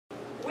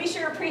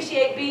sure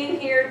appreciate being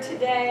here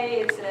today.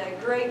 It's a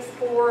great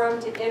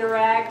forum to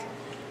interact.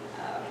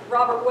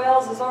 Robert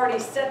Wells has already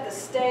set the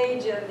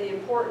stage of the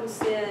importance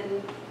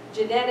in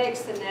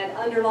genetics and that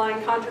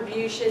underlying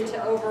contribution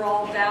to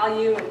overall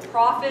value and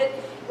profit.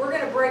 We're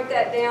going to break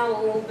that down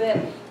a little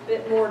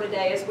bit more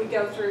today as we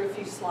go through a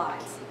few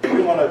slides.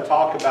 We want to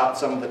talk about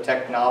some of the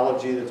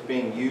technology that's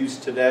being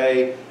used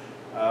today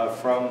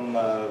from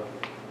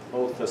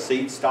both the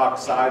seed stock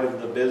side of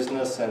the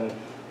business and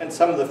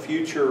some of the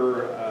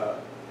future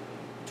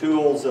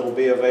tools that will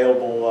be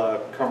available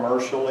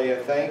commercially, I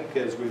think,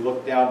 as we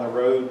look down the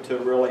road to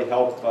really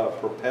help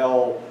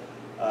propel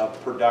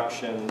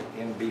production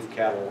in the beef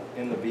cattle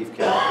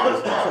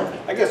business.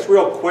 I guess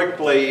real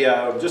quickly,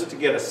 just to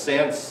get a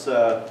sense,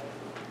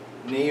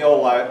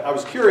 Neil, I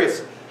was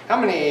curious, how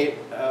many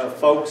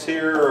folks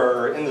here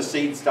are in the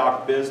seed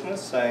stock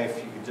business?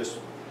 If you could just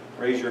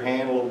raise your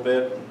hand a little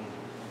bit.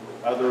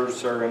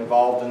 Others are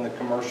involved in the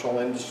commercial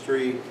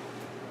industry,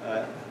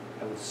 I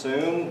would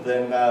assume.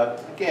 Then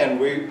again,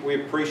 we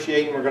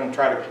appreciate, and we're going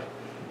to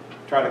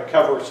try to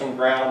cover some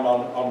ground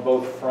on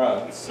both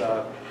fronts.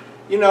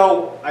 You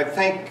know, I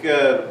think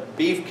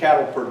beef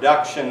cattle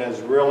production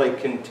has really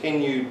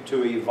continued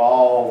to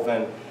evolve,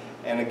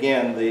 and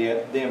again,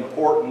 the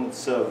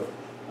importance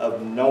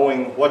of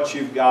knowing what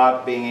you've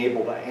got, being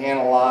able to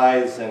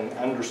analyze and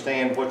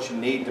understand what you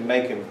need to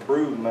make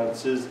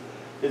improvements is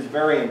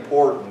very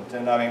important.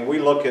 And I mean, we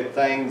look at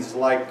things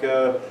like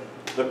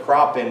the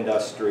crop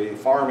industry,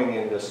 farming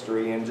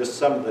industry, and just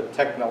some of the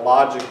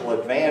technological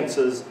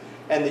advances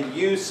and the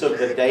use of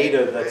the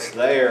data that's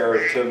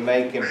there to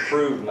make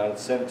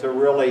improvements and to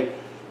really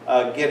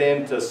get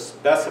into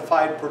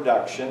specified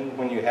production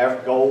when you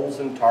have goals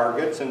and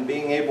targets, and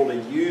being able to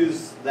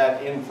use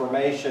that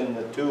information,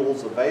 the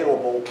tools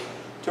available,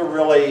 to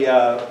really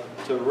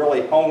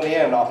hone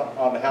in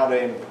on how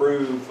to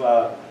improve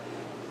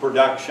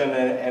production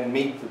and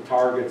meet the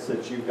targets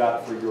that you've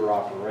got for your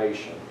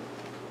operation.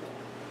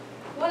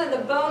 One of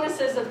the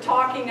bonuses of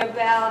talking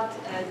about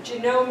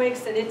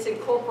genomics and its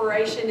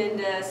incorporation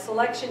into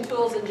selection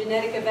tools and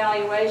genetic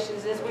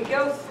evaluations, as we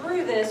go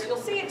through this, you'll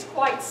see it's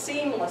quite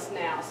seamless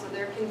now. So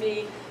there can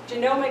be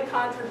genomic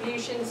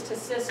contributions to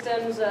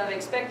systems of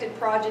expected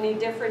progeny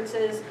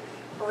differences,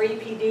 or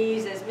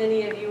EPDs, as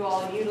many of you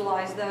all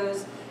utilize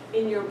those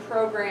in your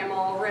program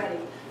already.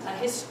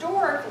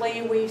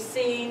 Historically, we've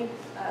seen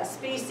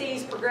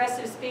species,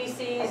 progressive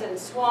species, and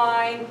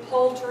swine,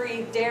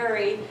 poultry,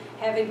 dairy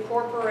have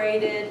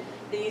incorporated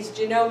these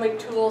genomic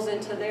tools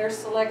into their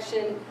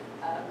selection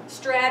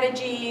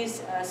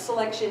strategies,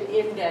 selection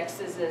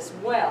indexes as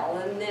well.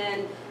 And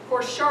then, of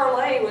course,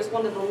 Charolais was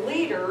one of the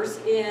leaders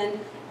in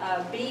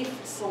beef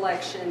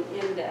selection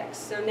index.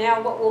 So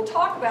now what we'll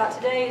talk about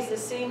today is the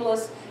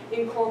seamless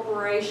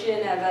incorporation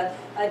of a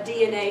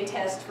DNA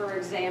test, for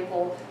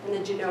example, and the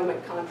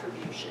genomic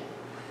contribution.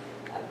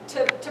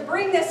 To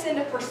bring this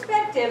into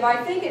perspective, I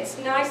think it's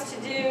nice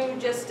to do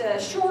just a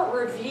short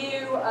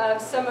review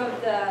of some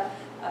of the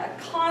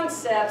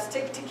concepts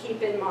to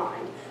keep in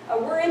mind.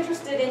 We're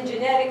interested in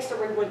genetics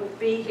or we wouldn't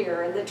be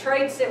here, and the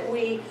traits that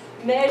we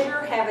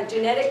measure have a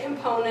genetic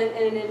component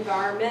and an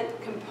environment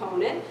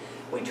component.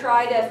 We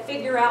try to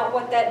figure out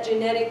what that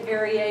genetic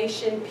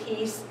variation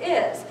piece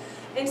is.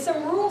 And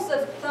some rules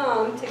of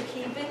thumb to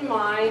keep in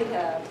mind: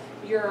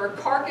 your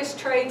carcass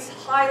traits,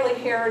 highly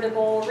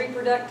heritable;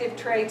 reproductive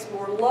traits,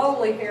 more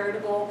lowly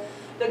heritable;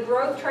 the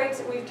growth traits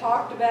that we've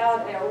talked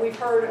about, we've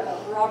heard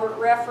Robert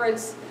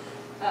reference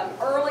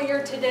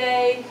earlier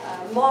today,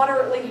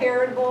 moderately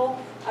heritable.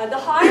 The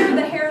higher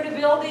the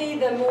heritability,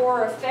 the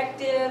more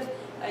effective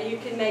you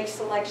can make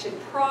selection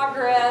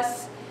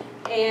progress.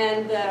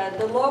 And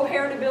the low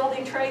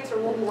heritability traits are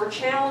a little more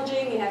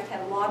challenging. You have to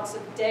have lots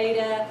of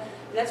data.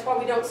 That's why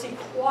we don't see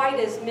quite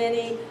as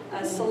many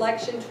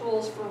selection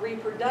tools for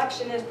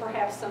reproduction as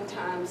perhaps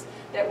sometimes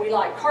that we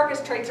like.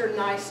 Carcass traits are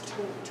nice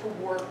to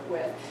work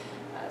with.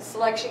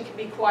 Selection can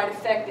be quite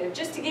effective.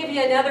 Just to give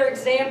you another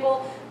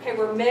example, okay,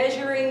 we're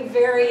measuring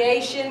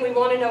variation. We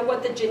want to know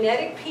what the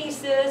genetic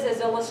piece is, as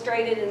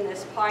illustrated in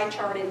this pie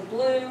chart in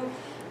blue.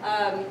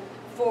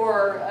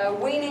 For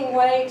weaning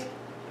weight,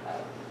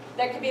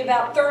 that could be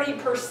about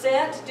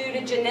 30% due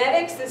to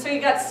genetics, and so you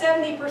got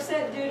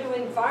 70% due to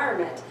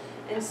environment.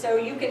 And so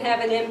you can have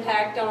an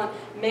impact on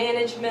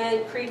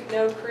management, creep,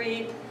 no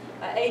creep,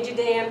 age of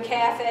dam,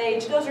 calf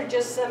age. Those are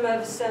just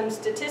some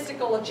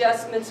statistical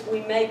adjustments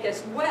we make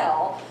as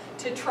well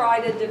to try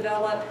to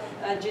develop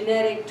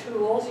genetic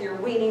tools, your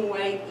weaning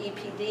weight,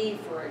 EPD,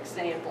 for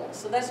example.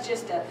 So that's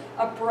just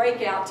a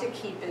breakout to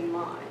keep in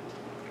mind.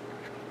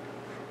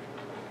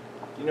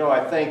 You know,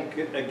 I think,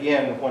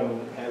 again,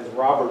 as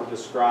Robert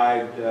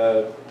described,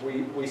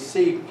 we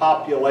see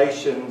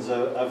populations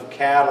of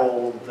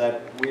cattle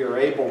that we are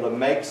able to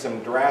make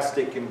some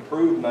drastic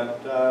improvement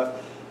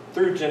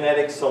through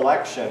genetic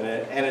selection.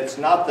 And it's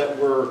not that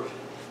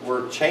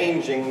we're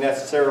changing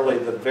necessarily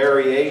the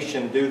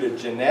variation due to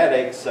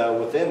genetics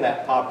within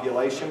that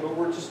population, but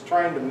we're just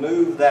trying to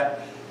move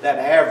that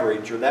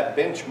average or that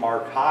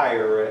benchmark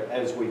higher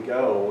as we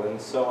go.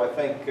 And so I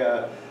think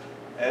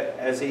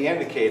as he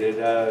indicated,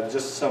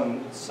 just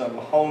some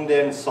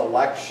honed-in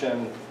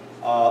selection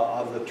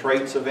of the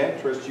traits of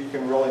interest, you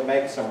can really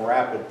make some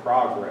rapid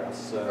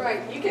progress.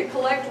 Right. You could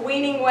collect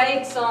weaning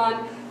weights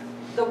on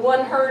the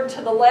one herd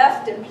to the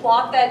left and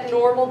plot that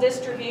normal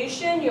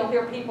distribution. You'll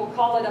hear people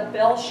call it a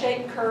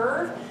bell-shaped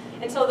curve.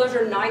 And so those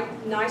are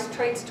nice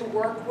traits to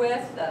work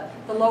with,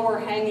 the lower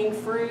hanging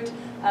fruit.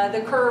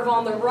 The curve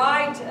on the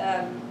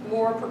right,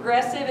 more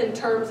progressive in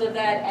terms of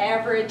that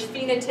average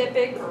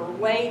phenotypic or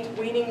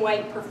weaning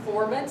weight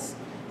performance.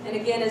 And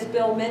again, as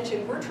Bill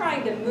mentioned, we're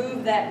trying to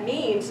move that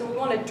mean, so we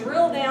want to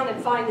drill down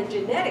and find the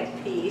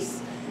genetic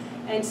piece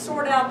and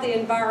sort out the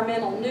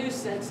environmental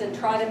nuisance and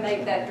try to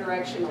make that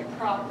directional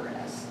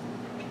progress.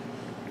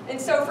 And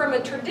so from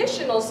a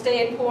traditional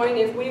standpoint,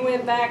 if we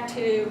went back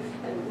to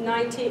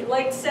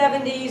late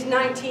 70s,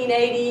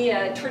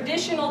 1980,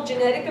 traditional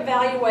genetic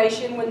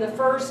evaluation, when the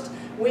first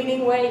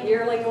weaning weight,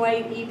 yearling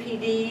weight,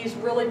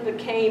 EPDs really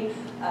became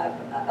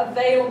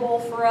available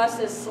for us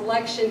as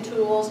selection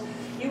tools,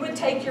 you would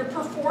take your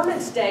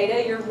performance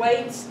data, your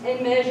weights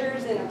and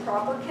measures in a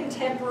proper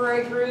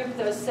contemporary group,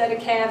 those set of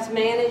calves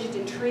managed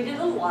and treated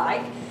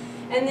alike,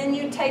 and then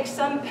you'd take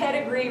some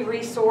pedigree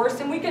resource,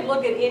 and we could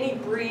look at any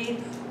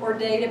breed or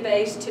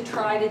database to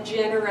try to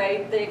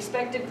generate the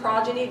expected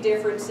progeny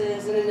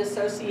differences and an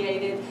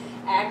associated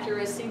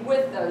accuracy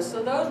with those.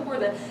 So those were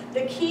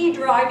the key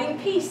driving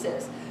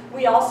pieces.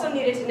 We also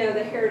needed to know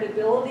the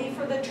heritability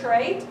for the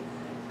trait,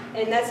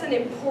 and that's an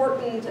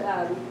important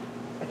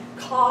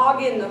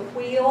cog in the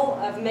wheel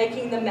of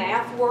making the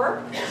math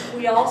work.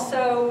 We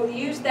also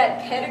used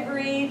that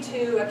pedigree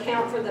to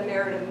account for the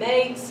merit of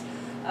mates,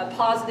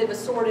 positive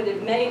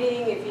assortative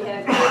mating. If you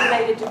have good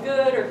mated to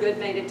good or good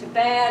mated to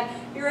bad,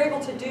 you're able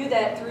to do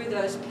that through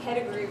those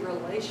pedigree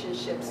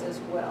relationships as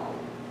well.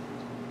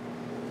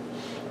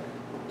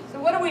 So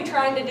what are we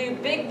trying to do?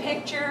 Big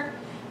picture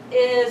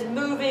is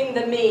moving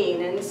the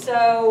mean, and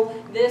so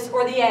this,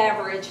 or the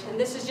average, and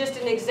this is just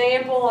an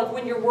example of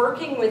when you're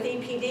working with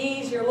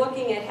EPDs, you're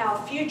looking at how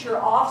future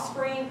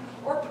offspring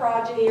or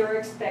progeny are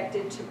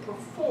expected to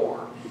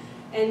perform.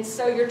 And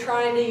so you're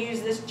trying to use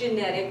this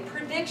genetic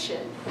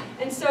prediction.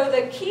 And so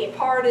the key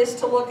part is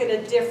to look at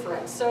a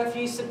difference. So if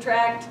you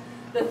subtract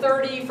the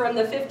 30 from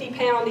the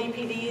 50-pound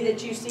EPD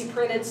that you see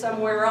printed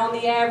somewhere, on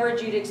the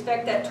average, you'd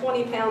expect that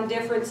 20-pound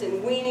difference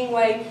in weaning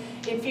weight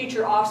in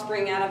future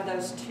offspring out of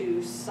those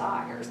two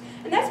sires.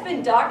 And that's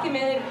been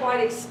documented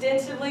quite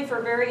extensively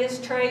for various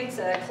traits.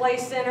 Clay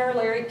Center,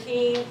 Larry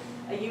Keene,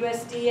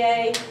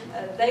 USDA,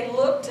 they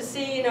look to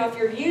see, if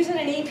you're using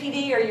an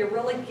EPD, are you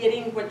really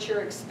getting what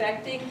you're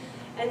expecting?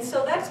 And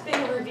so that's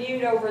been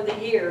reviewed over the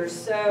years.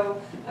 So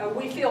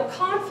we feel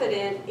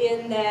confident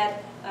in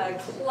that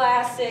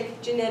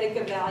classic genetic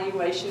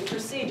evaluation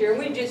procedure. And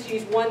we just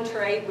use one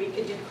trait. We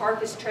could do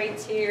carcass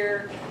traits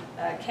here,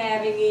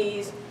 calving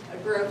ease,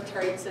 growth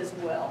traits as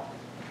well.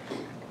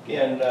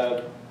 Again,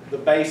 the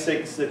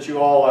basics that you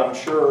all, I'm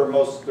sure,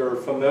 most are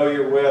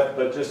familiar with,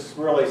 but just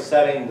really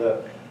setting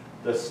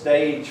the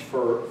stage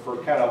for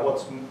kind of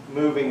what's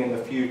moving in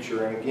the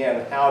future. And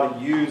again, how to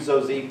use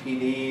those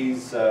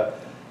EPDs.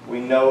 We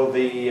know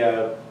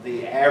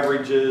the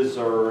averages,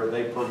 or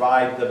they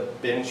provide the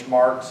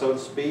benchmark, so to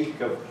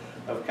speak, of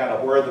kind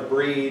of where the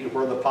breed,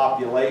 where the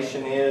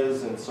population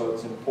is, and so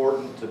it's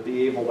important to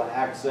be able to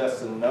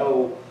access and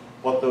know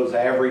what those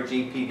average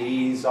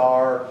EPDs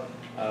are.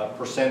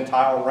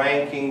 Percentile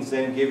rankings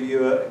then give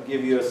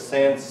you a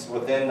sense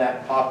within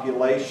that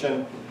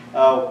population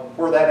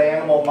where that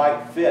animal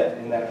might fit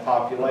in that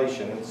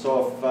population. And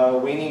so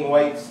if weaning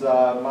weight's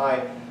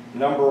my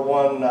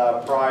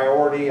 _1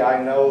 priority,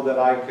 I know that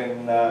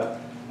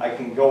I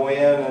can go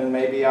in and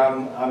maybe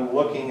I'm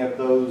looking at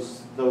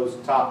those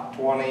top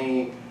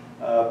 20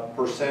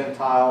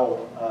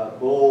 percentile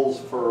bulls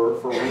for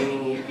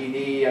weaning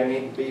EPD. I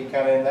need to be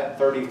kind of in that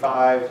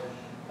 35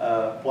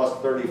 plus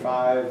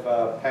 35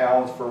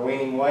 pounds for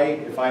weaning weight.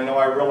 If I know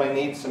I really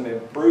need some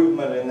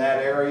improvement in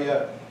that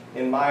area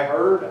in my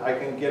herd, I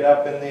can get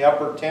up in the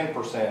upper 10%,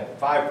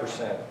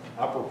 5%,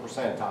 upper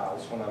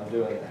percentiles when I'm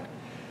doing that.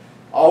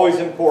 Always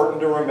important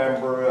to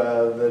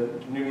remember the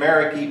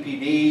numeric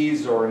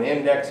EPDs or an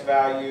index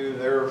value,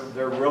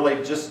 they're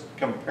really just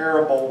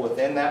comparable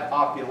within that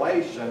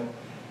population.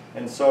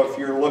 And so if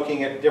you're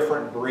looking at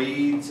different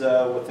breeds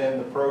within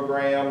the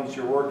programs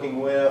you're working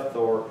with,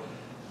 or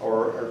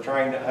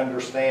trying to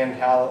understand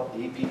how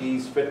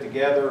EPDs fit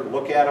together,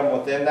 look at them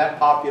within that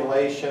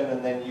population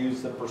and then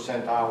use the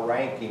percentile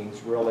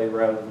rankings really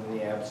rather than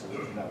the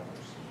absolute numbers.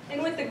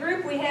 And with the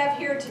group we have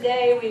here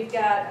today, we've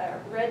got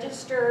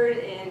registered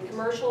and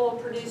commercial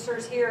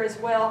producers here as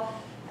well.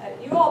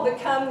 You all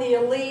become the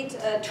elite,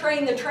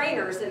 train the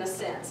trainers in a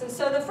sense. And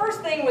so the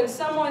first thing when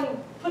someone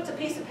puts a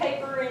piece of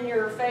paper in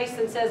your face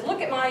and says, look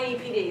at my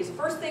EPDs,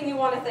 first thing you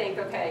want to think,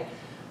 okay,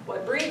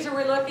 what breeds are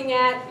we looking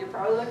at? You're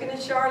probably looking at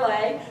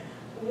Charolais.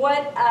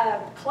 What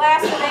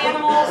class of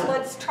animals?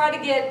 Let's try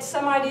to get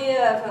some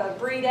idea of a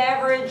breed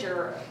average,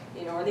 or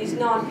are these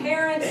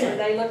non-parents? Are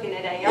they looking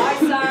at AI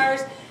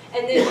sires?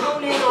 And then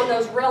hone in on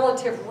those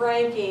relative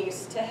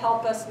rankings to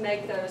help us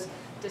make those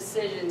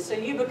decisions. So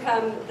you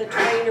become the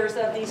trainers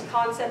of these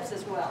concepts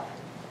as well.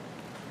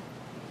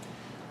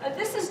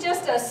 This is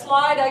just a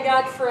slide I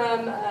got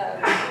from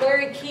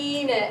Larry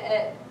Keene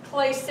at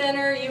Clay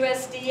Center,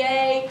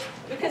 USDA,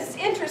 because it's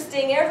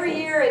interesting. Every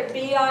year at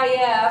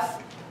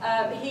BIF,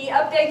 he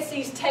updates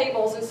these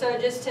tables, and so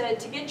just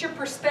to get your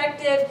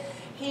perspective,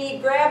 he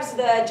grabs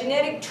the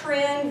genetic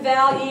trend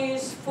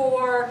values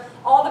for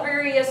all the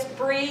various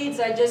breeds.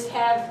 I just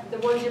have the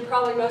ones you're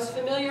probably most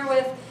familiar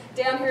with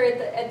down here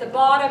at the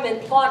bottom,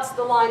 and plots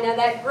the line. Now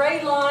that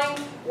gray line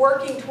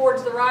working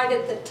towards the right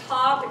at the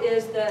top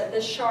is the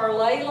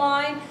Charolais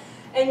line.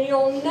 And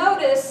you'll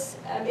notice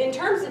in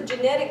terms of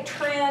genetic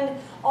trend,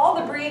 all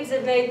the breeds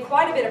have made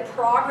quite a bit of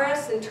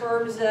progress in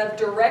terms of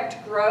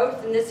direct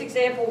growth. In this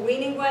example,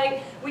 weaning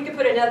weight, we could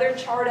put another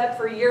chart up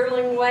for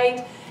yearling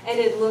weight, and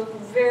it'd look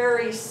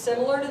very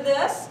similar to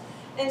this.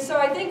 And so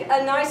I think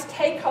a nice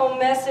take-home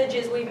message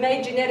is we've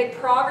made genetic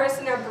progress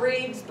in our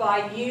breeds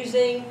by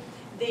using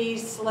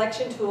these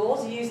selection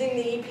tools, using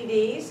the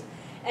EPDs.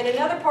 And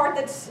another part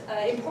that's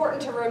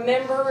important to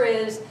remember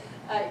is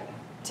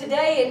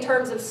today, in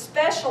terms of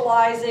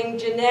specializing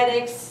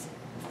genetics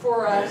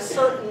for a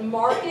certain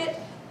market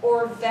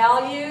or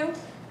value,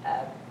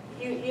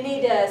 you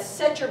need to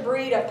set your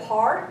breed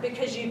apart,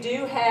 because you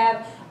do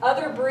have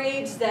other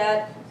breeds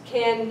that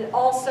can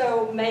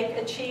also make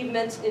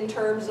achievements in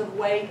terms of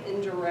weight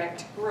and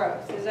direct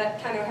growth. Is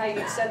that kind of how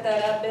you'd set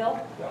that up,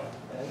 Bill? Yeah.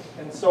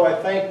 And so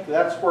I think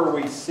that's where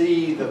we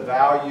see the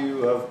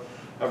value of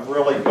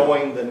really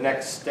going the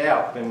next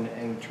step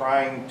and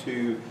trying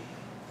to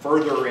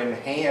further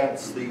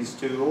enhance these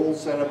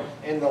tools. And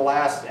in the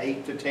last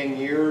 8 to 10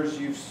 years,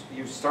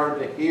 you've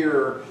started to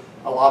hear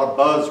a lot of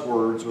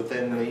buzzwords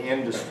within the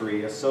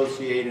industry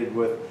associated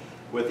with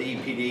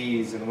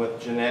EPDs and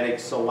with genetic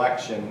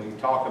selection. We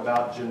talk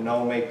about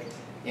genomic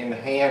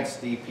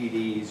enhanced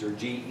EPDs or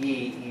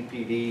GE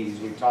EPDs.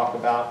 We talk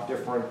about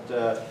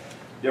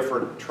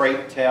different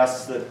trait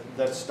tests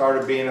that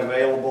started being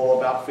available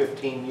about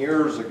 15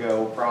 years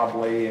ago,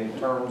 probably, in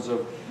terms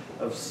of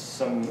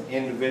some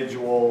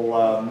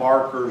individual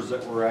markers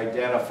that were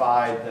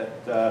identified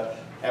that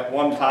at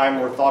one time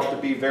were thought to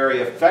be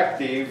very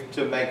effective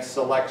to make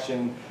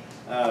selection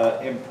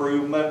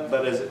improvement,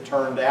 but as it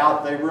turned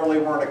out, they really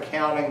weren't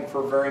accounting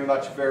for very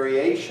much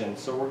variation.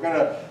 So we're going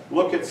to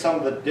look at some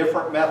of the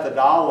different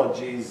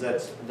methodologies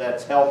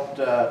that's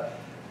helped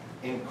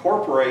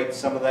incorporate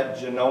some of that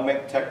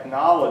genomic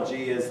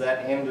technology as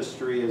that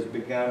industry has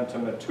begun to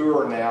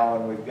mature now,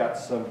 and we've got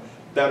some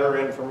better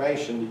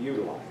information to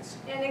utilize.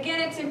 And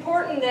again, it's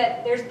important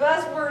that there's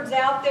buzzwords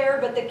out there,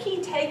 but the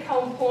key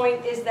take-home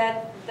point is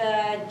that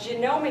the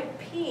genomic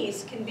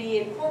piece can be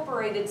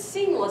incorporated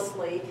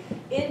seamlessly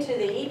into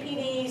the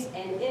EPDs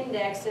and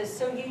indexes,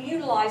 so you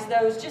utilize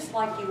those just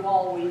like you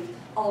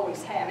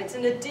always have. It's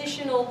an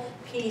additional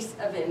piece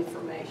of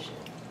information.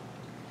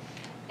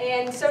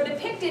 And so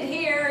depicted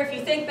here, if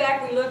you think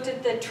back, we looked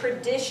at the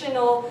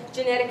traditional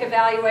genetic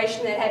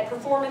evaluation that had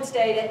performance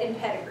data and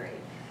pedigree.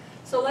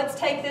 So let's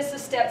take this a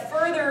step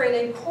further and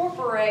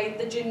incorporate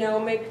the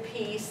genomic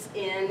piece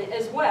in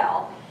as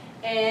well.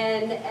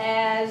 And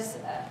as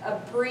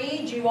a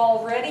breed, you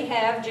already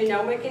have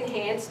genomic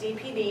enhanced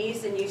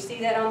EPDs, and you see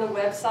that on the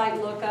website.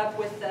 Look up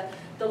with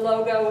the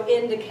logo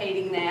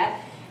indicating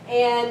that.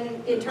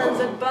 And in terms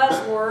of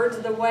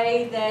buzzwords, the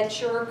way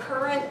that your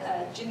current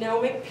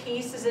genomic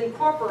piece is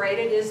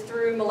incorporated is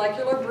through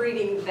molecular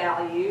breeding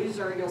values,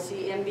 or you'll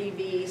see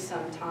MBV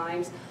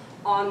sometimes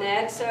on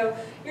that. So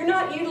you're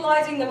not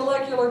utilizing the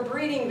molecular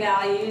breeding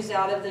values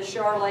out of the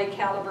Charolais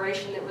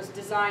calibration that was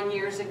designed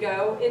years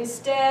ago.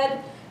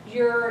 Instead,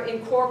 you're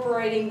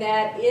incorporating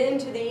that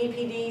into the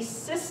EPD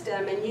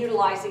system and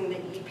utilizing the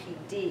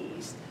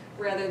EPDs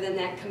rather than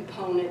that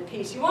component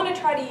piece. You want to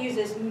try to use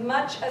as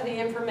much of the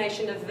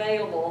information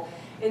available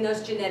in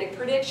those genetic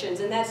predictions,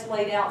 and that's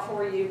laid out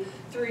for you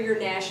through your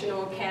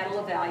national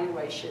cattle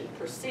evaluation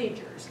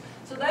procedures.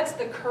 So that's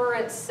the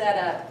current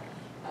setup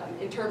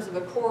in terms of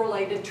a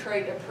correlated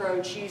trait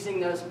approach using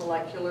those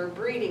molecular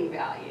breeding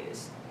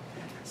values.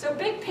 So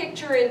big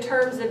picture in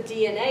terms of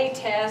DNA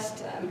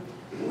test,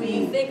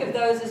 we think of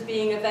those as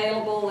being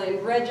available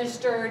in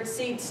registered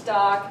seed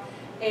stock,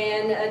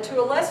 and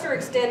to a lesser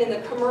extent in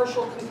the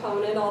commercial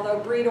component, although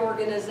breed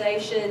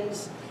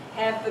organizations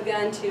have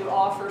begun to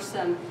offer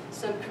some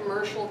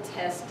commercial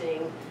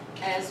testing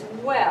as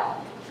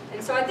well.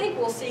 And so I think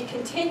we'll see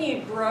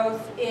continued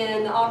growth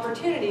in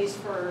opportunities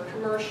for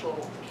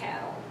commercial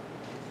cattle.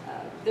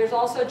 There's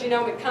also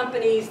genomic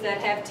companies that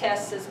have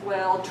tests as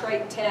well,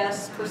 trait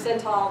tests,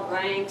 percentile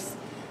ranks,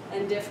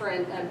 and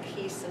different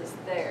pieces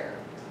there.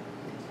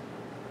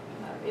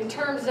 In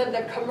terms of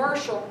the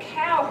commercial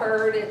cow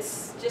herd,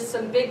 it's just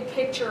some big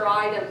picture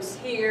items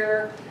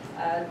here.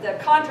 The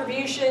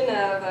contribution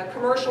of a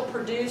commercial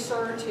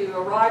producer to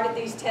arrive at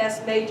these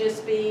tests may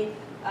just be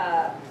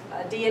a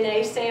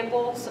DNA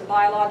sample, some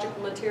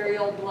biological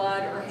material,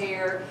 blood or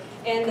hair,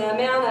 and the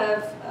amount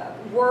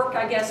of work,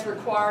 I guess,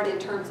 required in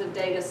terms of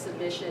data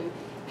submission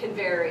can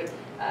vary.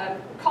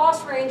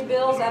 Cost range,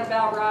 Bill's that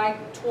about right?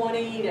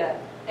 $20 to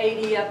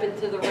 80 up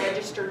into the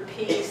registered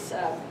piece.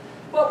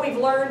 What we've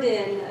learned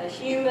in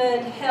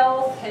human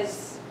health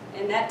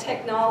and that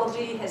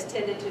technology has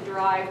tended to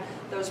drive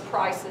those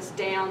prices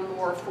down,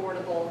 more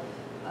affordable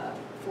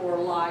for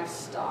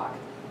livestock.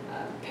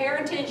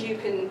 Parentage, you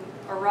can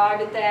arrive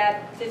at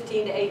that $15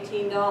 to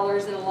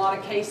 $18 in a lot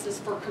of cases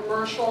for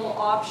commercial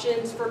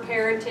options for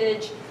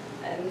parentage.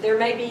 There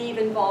may be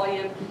even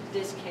volume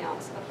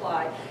discounts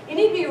applied. You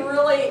need to be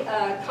really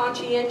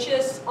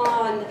conscientious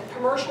on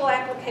commercial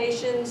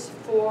applications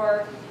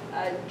for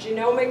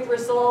genomic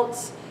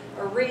results,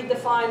 or read the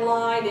fine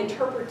line,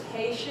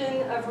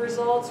 interpretation of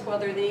results,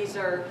 whether these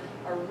are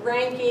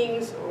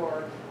rankings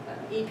or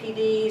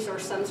EPDs or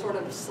some sort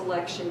of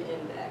selection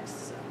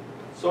index.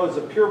 So as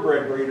a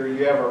purebred breeder,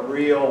 you have a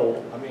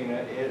real, I mean,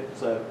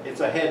 it's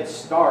a head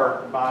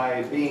start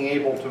by being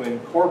able to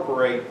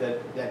incorporate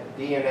that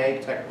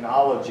DNA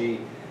technology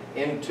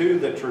into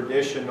the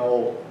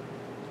traditional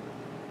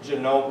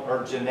genome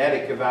or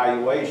genetic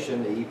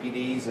evaluation, the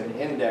EPDs and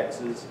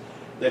indexes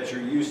that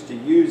you're used to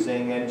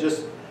using, and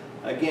just,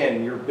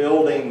 again, you're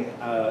building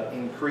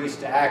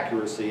increased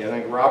accuracy. I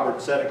think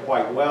Robert said it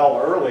quite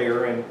well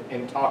earlier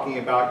in talking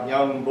about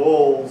young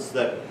bulls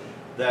that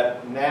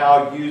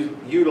now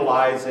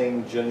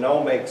utilizing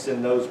genomics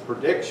in those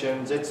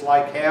predictions. It's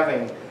like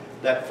having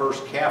that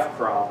first calf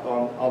crop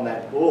on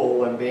that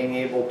bull and being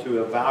able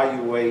to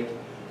evaluate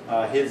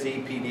his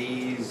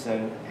EPDs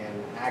and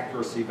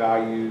accuracy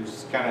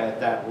values kind of at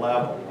that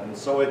level. And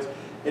so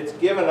it's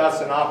given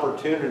us an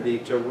opportunity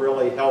to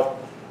really help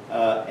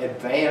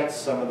advance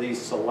some of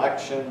these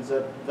selections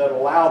that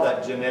allow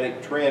that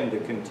genetic trend to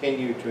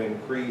continue to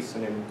increase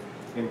and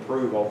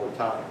improve over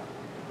time.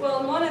 Well,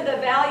 and one of the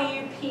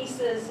value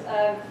pieces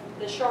of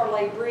the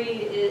Charolais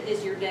breed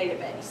is your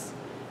database.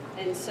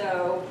 And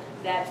so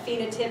that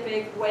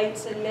phenotypic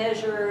weights and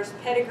measures,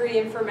 pedigree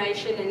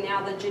information, and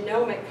now the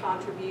genomic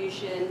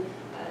contribution,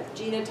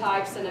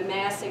 genotypes and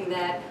amassing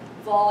that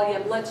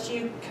volume lets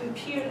you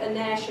compute a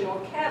national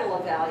cattle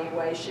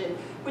evaluation,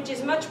 which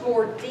is much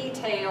more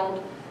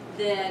detailed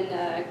than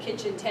a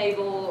kitchen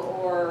table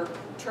or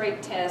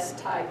trait test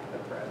type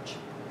approach.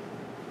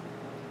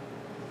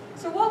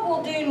 So what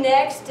we'll do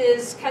next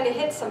is kind of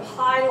hit some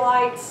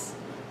highlights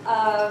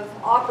of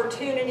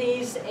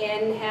opportunities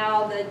and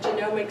how the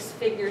genomics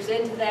figures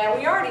into that.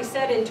 We already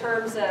said in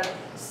terms of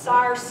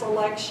sire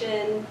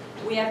selection,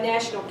 we have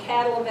national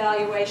cattle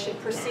evaluation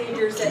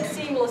procedures that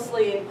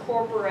seamlessly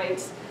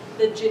incorporates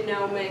the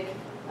genomic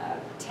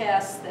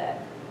tests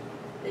that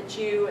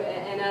you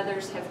and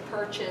others have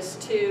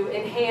purchased to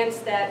enhance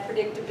that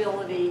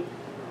predictability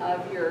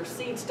of your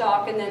seed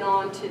stock, and then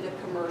on to the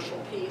commercial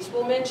piece.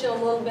 We'll mention a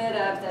little bit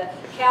of the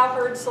cow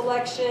herd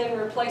selection,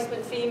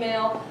 replacement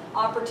female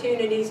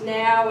opportunities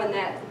now, and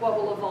that what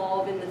will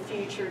evolve in the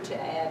future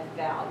to add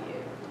value.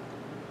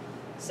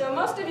 So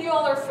most of you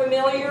all are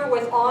familiar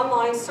with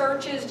online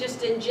searches.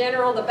 Just in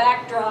general, the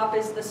backdrop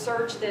is the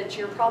search that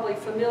you're probably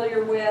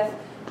familiar with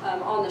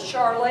on the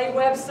Charolais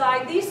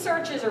website. These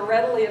searches are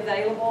readily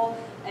available,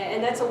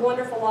 and that's a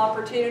wonderful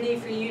opportunity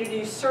for you to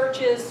do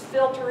searches,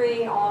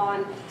 filtering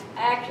on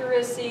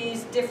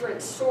accuracies,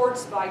 different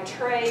sorts by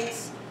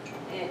traits,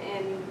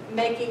 and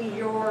making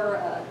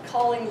your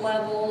culling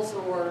levels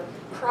or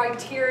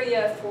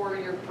criteria for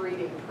your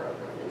breeding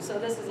program. And so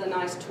this is a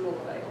nice tool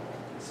available.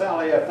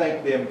 Sally, I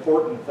think the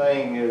important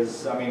thing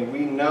is, I mean, we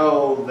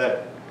know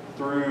that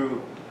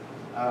through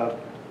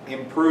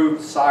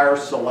improved sire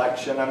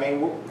selection, I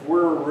mean,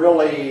 we're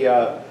really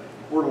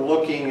we're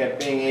looking at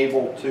being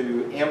able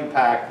to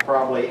impact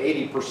probably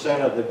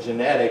 80% of the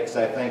genetics,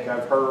 I think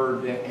I've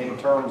heard, in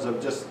terms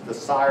of just the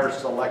sire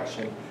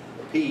selection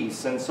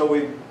piece. And so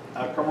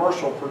a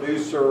commercial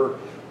producer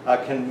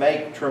can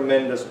make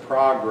tremendous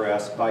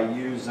progress by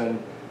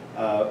using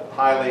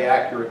highly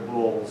accurate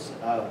bulls,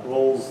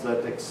 bulls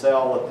that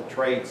excel at the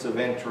traits of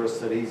interest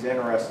that he's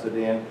interested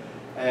in.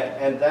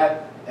 And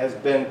that has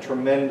been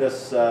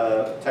tremendous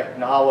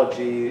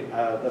technology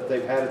that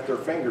they've had at their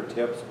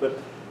fingertips. But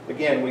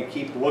again, we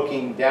keep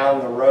looking down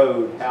the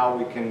road how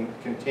we can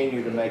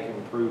continue to make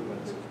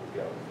improvements as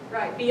we go.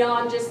 Right,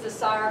 beyond just the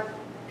sire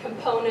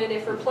component.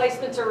 If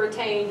replacements are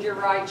retained, you're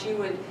right, you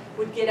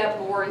would get up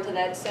more into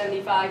that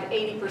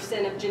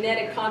 75–80% of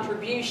genetic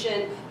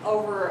contribution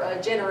over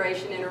a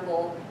generation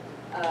interval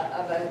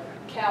of a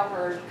cow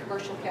herd,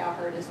 commercial cow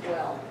herd as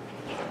well.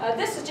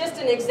 This is just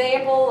an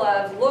example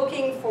of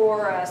looking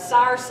for a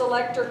sire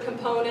selector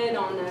component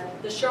on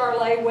the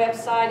Charolais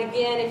website.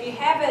 Again, if you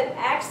haven't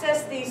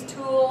accessed these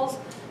tools,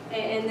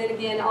 and then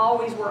again,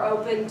 always we're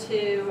open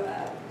to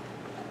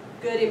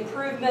good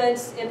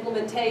improvements,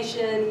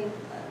 implementation,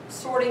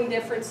 sorting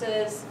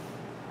differences,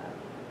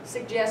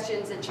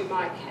 suggestions that you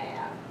might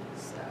have.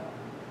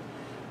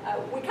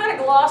 So we kind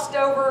of glossed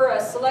over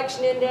a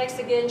selection index.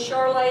 Again,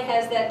 Charolais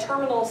has that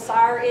terminal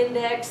sire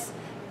index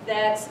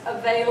that's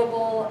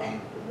available.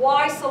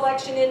 Why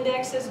selection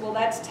indexes? Well,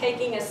 that's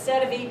taking a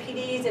set of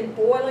EPDs and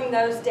boiling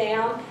those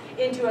down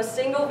into a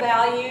single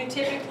value,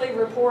 typically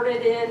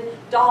reported in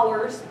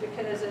dollars,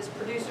 because as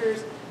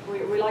producers,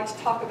 we like to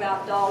talk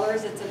about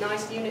dollars. It's a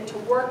nice unit to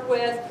work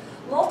with.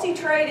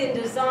 Multi-trade in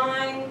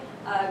design,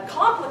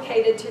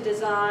 complicated to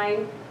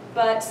design,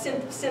 but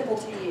simple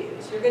to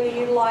use. You're going to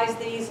utilize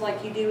these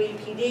like you do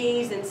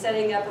EPDs and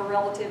setting up a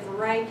relative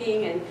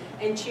ranking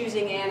and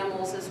choosing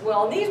animals as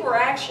well. And these were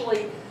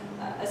actually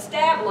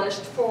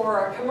established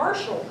for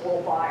commercial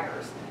wool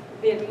buyers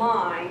in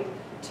mind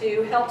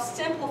to help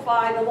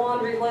simplify the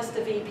laundry list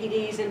of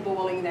EPDs and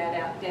boiling that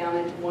out down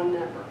into one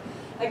number.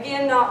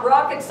 Again, not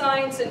rocket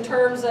science in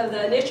terms of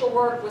the initial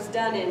work was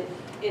done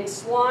in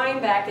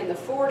swine back in the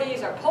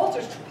 40s. Our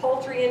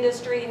poultry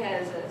industry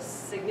has a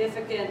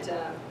significant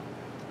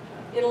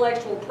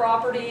intellectual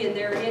property in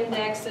their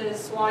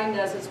indexes. Swine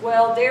does as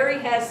well. Dairy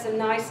has some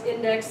nice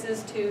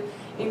indexes to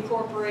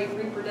incorporate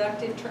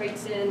reproductive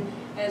traits in,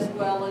 as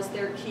well as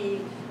their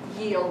key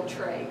yield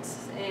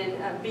traits.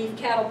 And beef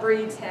cattle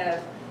breeds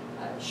have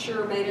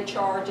sure made a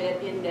charge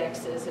at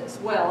indexes as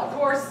well. Of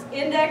course,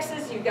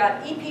 indexes, you've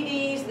got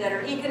EPDs that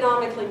are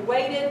economically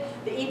weighted.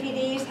 The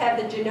EPDs have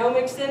the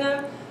genomics in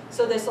them,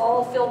 so this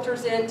all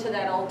filters into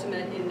that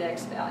ultimate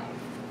index value.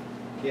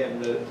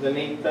 Again, the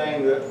neat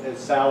thing that, as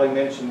Sally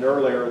mentioned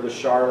earlier, the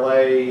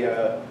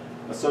Charolais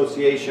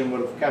Association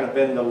would have kind of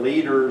been the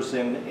leaders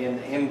in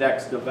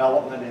index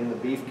development in the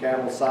beef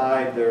cattle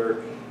side.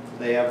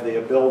 They have the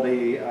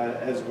ability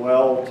as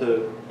well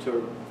to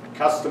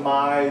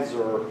customize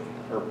or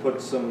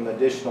put some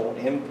additional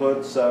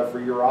inputs for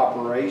your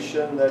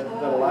operation that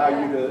allow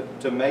you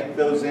to make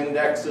those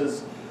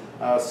indexes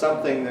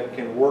something that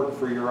can work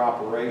for your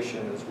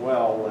operation as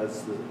well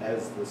as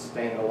the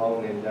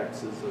standalone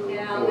indexes.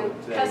 Yeah,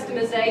 the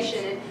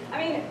customization.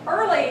 I mean,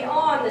 early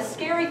on, the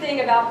scary thing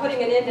about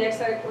putting an index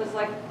was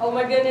like, oh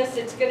my goodness,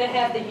 it's going to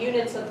have the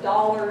units of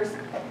dollars,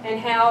 and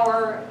how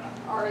are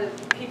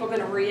people going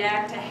to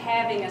react to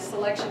having a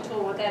selection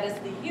tool with that as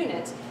the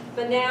units?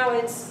 But now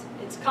it's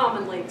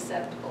commonly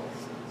acceptable,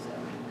 so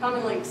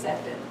commonly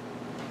accepted.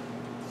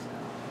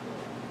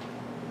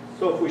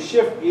 So if we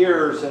shift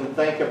gears and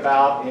think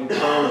about in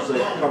terms of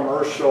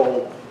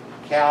commercial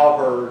cow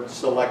herd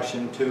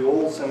selection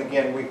tools, and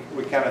again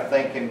we kind of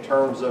think in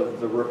terms of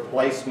the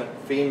replacement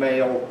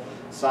female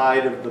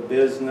side of the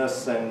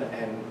business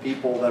and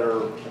people that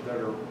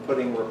are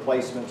putting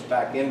replacements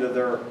back into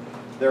their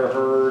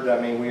herd.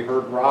 I mean, we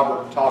heard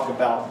Robert talk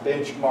about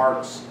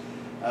benchmarks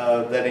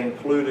that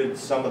included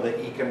some of the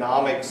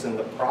economics and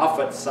the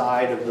profit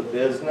side of the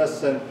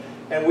business,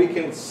 and we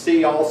can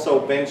see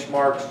also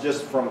benchmarks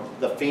just from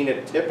the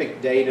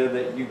phenotypic data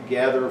that you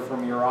gather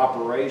from your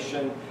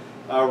operation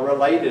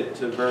related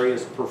to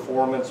various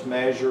performance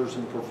measures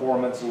and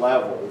performance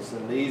levels.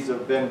 And these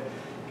have been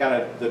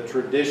kind of the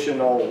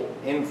traditional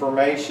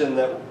information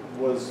that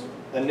was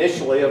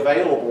initially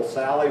available,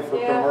 Sally, for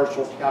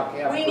commercial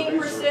cow-calf weaning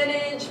producers.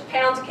 percentage,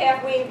 pounds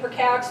calf weaned per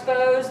cow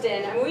exposed,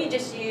 and I mean, we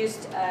just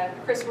used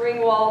Chris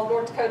Ringwald,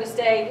 North Dakota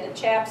State,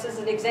 Chaps as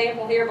an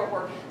example here, but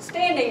we're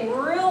standing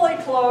really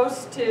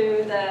close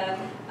to the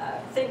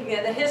thinking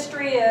of the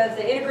history of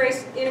the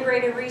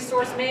integrated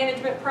resource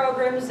management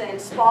programs and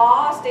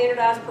SPA,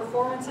 Standardized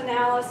Performance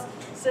Analysis.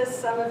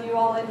 Some of you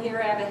all in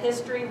here have a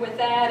history with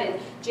that, and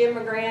Jim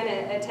McGran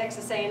at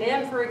Texas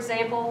A&M, for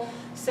example.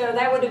 So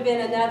that would have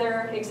been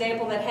another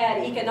example that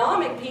had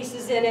economic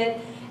pieces in it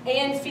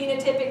and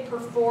phenotypic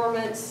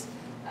performance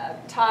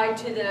tied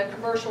to the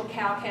commercial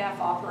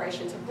cow-calf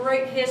operations. A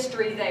great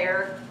history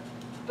there,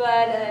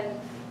 but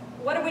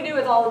what do we do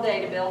with all the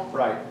data, Bill?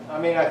 Right. I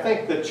mean, I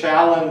think the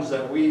challenge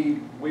that we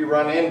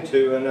run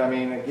into, and I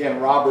mean, again,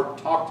 Robert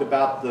talked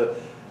about the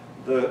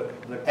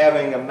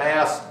having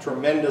amassed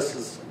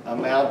tremendous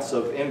amounts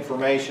of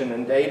information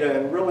and data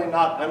and really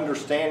not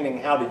understanding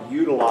how to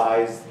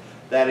utilize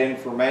that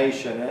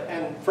information.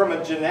 And from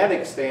a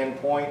genetic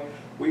standpoint,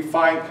 we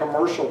find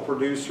commercial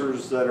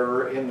producers that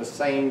are in the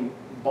same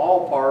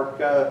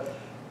ballpark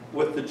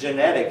with the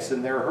genetics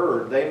in their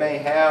herd. They may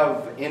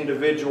have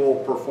individual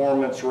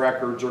performance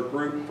records or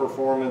group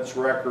performance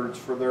records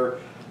for their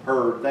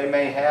herd. They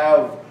may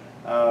have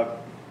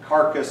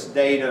carcass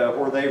data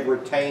where they've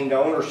retained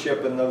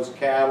ownership in those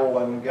cattle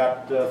and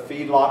got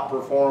feedlot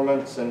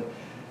performance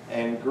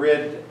and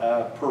grid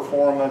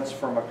performance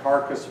from a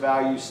carcass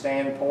value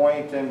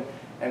standpoint,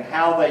 and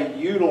how they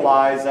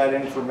utilize that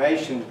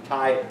information to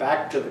tie it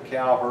back to the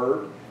cow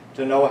herd,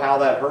 to know how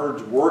that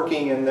herd's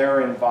working in their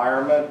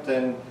environment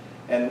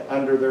and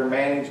under their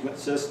management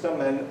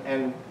system,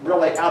 and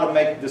really how to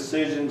make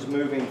decisions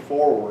moving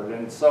forward.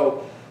 And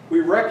so we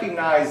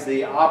recognize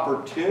the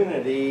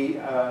opportunity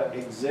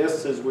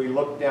exists as we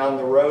look down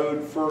the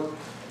road for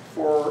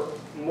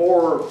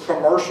more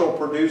commercial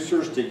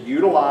producers to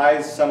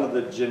utilize some of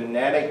the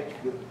genomic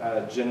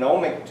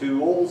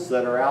tools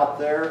that are out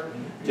there,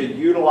 to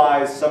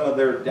utilize some of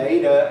their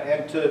data,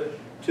 and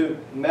to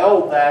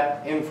meld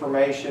that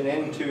information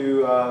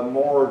into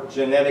more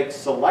genetic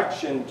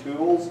selection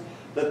tools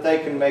that they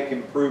can make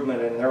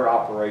improvement in their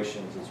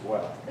operations as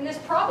well. And this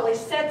probably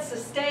sets the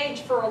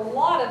stage for a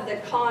lot of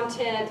the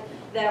content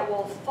that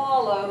will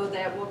follow,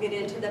 that we'll get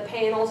into the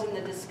panels and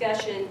the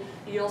discussion.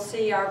 You'll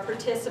see our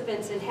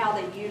participants and how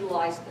they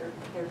utilize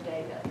their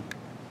data.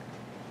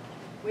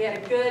 We had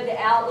a good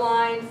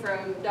outline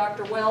from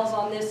Dr. Wells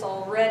on this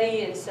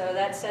already, and so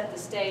that set the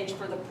stage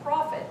for the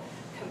profit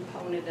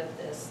component of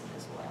this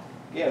as well.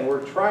 Again,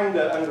 we're trying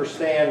to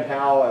understand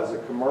how, as a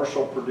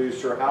commercial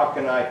producer, how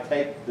can I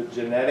take the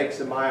genetics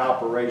in my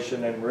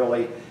operation and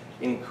really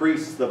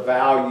increase the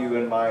value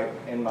in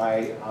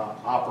my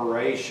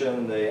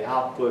operation, the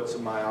outputs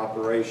of my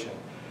operation.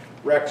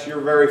 Rex,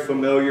 you're very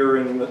familiar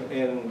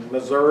in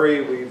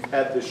Missouri. We've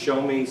had the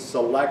Show Me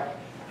Select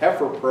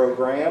Heifer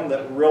program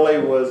that really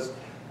was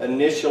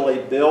initially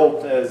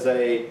built as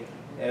a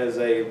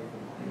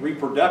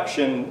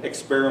reproduction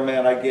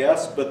experiment, I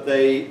guess, but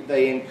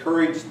they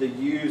encouraged the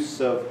use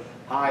of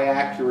high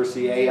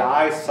accuracy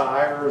AI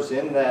sires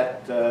in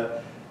that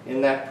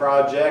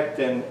project,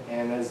 and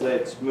as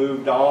it's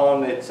moved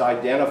on, it's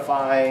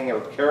identifying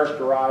or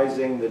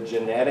characterizing the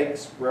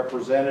genetics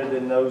represented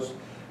in those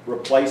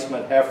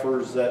replacement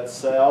heifers that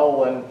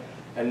sell,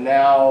 and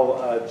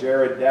now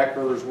Jared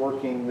Decker is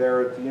working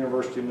there at the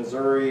University of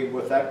Missouri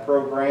with that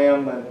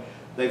program, and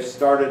they've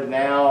started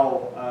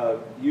now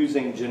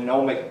using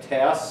genomic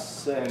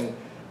tests and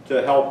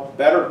to help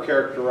better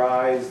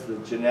characterize the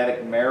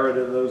genetic merit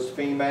of those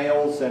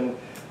females. And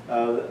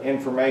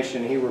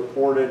information he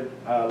reported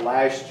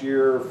last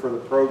year for the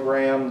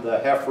program, the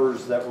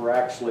heifers that were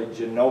actually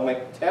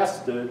genomic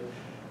tested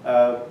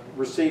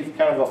received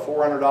kind of a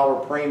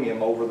 $400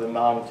 premium over the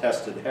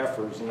non-tested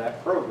heifers in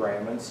that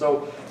program. And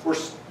so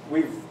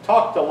we've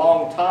talked a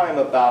long time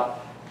about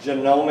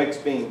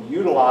genomics being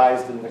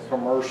utilized in the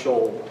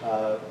commercial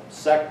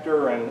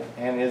sector,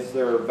 and is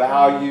there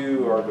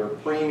value or there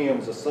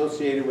premiums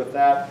associated with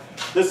that?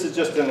 This is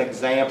just an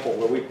example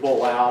that we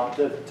pull out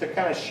to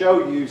kind of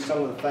show you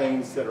some of the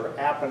things that are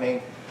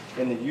happening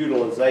in the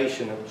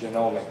utilization of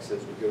genomics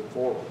as we go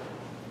forward.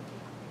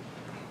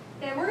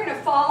 And we're going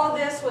to follow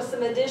this with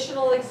some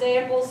additional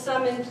examples,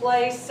 some in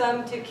place,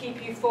 some to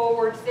keep you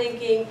forward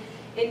thinking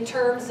in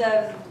terms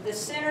of the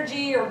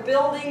synergy or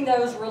building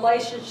those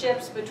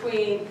relationships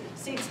between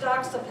seed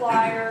stock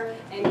supplier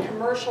and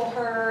commercial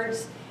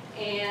herds,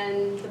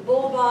 and the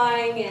bull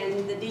buying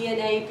and the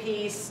DNA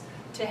piece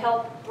to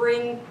help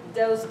bring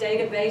those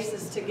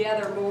databases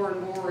together more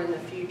and more in the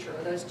future,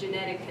 those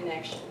genetic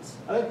connections.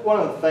 I think one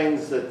of the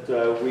things that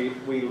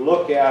we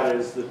look at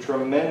is the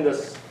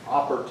tremendous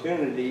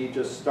opportunity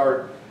to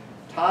start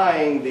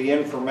tying the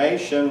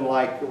information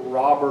like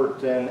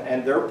Robert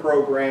and their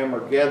program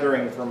are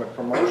gathering from a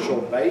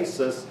commercial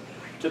basis,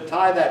 to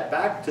tie that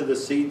back to the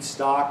seed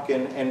stock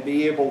and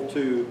be able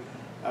to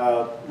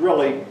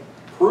really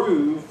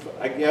prove,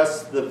 I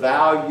guess, the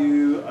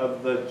value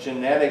of the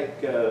genetic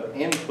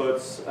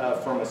inputs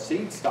from a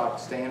seed stock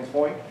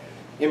standpoint.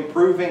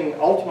 Improving,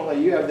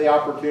 ultimately you have the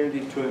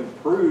opportunity to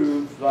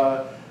improve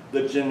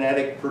the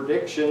genetic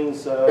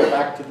predictions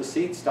back to the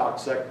seed stock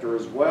sector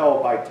as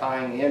well by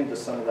tying into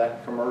some of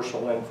that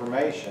commercial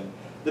information.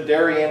 The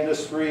dairy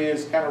industry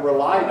has kind of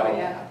relied on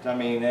that. I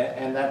mean,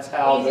 and that's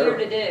how their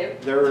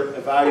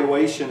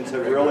evaluations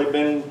have really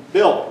been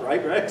built,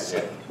 right, Rex?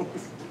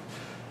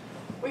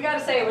 We got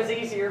to say it was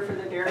easier for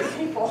the dairy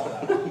people.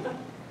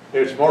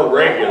 It's more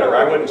regular.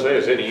 I wouldn't say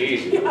it's any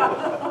easier.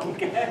 Yeah,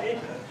 okay.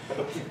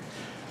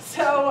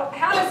 So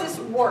how does this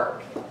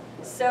work?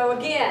 So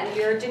again,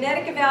 your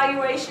genetic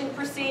evaluation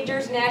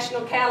procedures,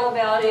 national cattle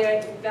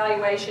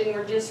evaluation,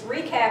 we're just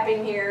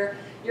recapping here.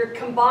 You're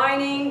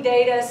combining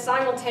data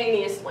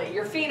simultaneously.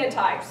 Your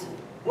phenotypes,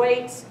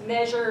 weights,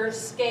 measures,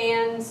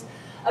 scans,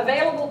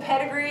 available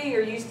pedigree.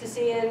 You're used to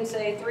seeing,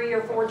 say, 3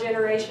 or 4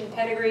 generation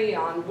pedigree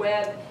on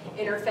web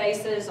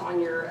interfaces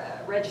on your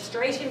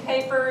registration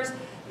papers.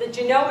 The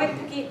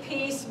genomic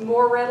piece,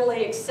 more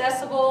readily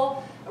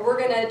accessible. We're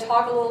going to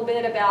talk a little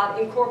bit about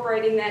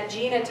incorporating that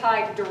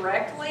genotype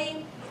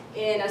directly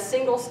in a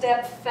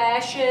single-step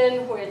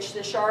fashion, which the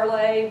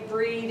Charolais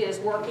breed is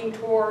working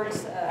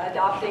towards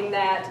adopting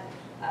that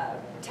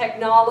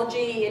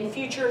technology in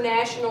future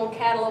national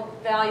cattle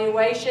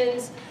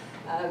evaluations.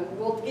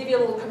 We'll give you a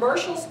little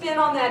commercial spin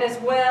on that as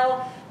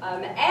well.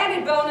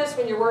 Added bonus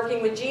when you're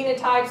working with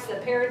genotypes, the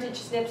parentage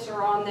SNPs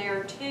are on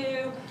there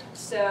too.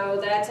 So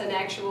that's an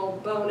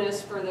actual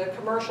bonus for the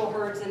commercial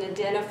herds in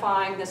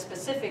identifying the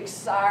specific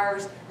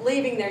sires,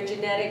 leaving their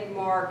genetic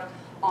mark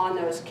on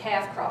those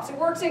calf crops. It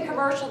works in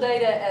commercial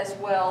data as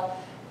well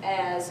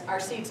as our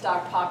seed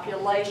stock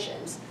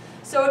populations.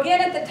 So again,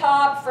 at the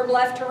top, from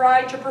left to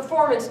right, your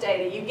performance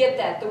data, you get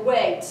that, the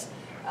weights.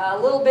 A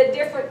little bit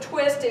different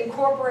twist,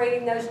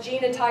 incorporating those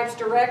genotypes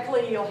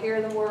directly. You'll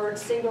hear the word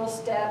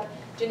single-step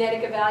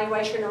genetic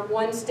evaluation or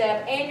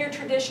one-step, and your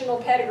traditional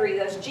pedigree.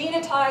 Those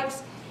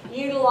genotypes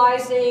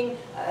utilizing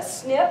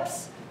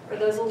SNPs, or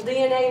those little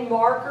DNA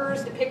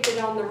markers depicted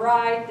on the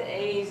right, the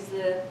A's,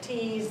 the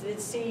T's, the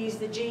C's,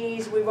 the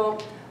G's. We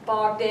won't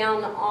bog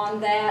down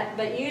on that,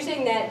 but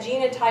using that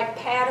genotype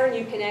pattern,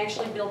 you can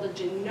actually build a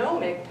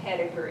genomic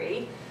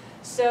pedigree.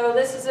 So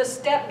this is a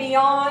step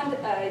beyond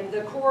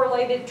the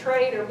correlated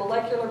trait or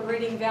molecular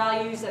breeding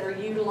values that are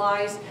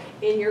utilized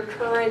in your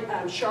current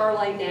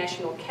Charolais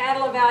National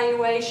Cattle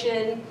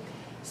Evaluation.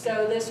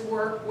 So this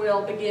work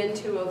will begin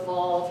to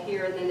evolve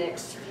here in the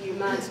next few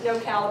months. No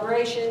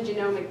calibration,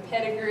 genomic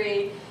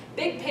pedigree.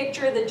 Big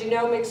picture, the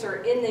genomics are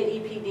in the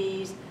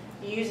EPDs.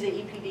 You use the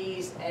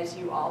EPDs as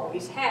you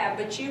always have,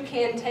 but you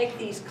can take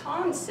these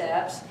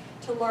concepts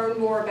to learn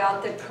more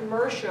about the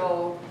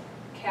commercial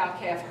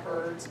cow-calf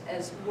herds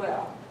as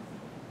well.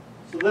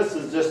 So this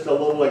is just a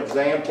little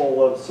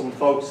example of some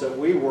folks that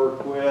we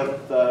work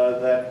with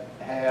that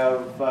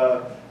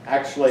have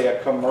actually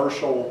a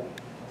commercial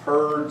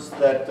herds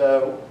that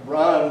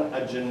run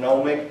a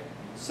genomic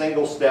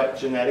single-step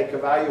genetic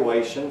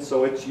evaluation.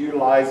 So it's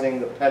utilizing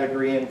the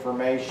pedigree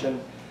information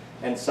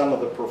and some of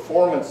the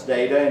performance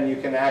data, and you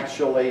can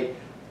actually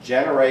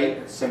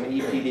generate some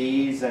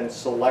EPDs and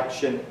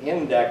selection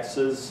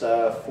indexes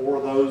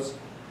for those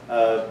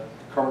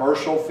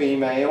commercial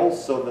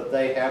females so that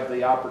they have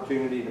the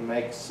opportunity to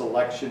make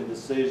selection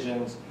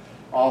decisions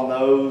on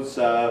those.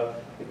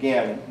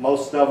 Again,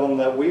 most of them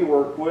that we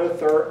work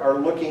with are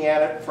looking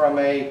at it from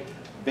a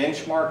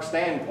benchmark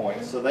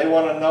standpoint. So they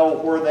want to know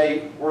where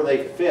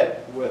they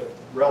fit with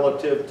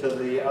relative to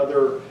the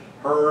other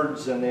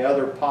herds and the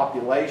other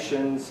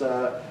populations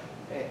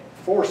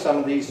for some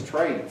of these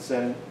traits.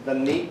 And the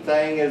neat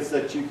thing is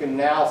that you can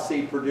now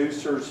see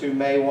producers who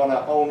may want to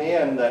hone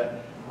in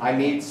that I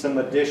need some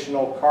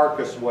additional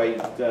carcass weight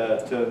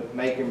to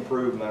make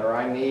improvement, or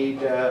I need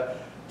to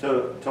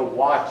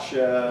watch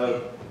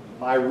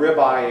my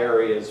ribeye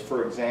areas,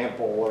 for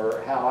example,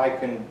 or how I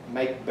can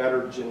make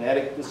better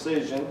genetic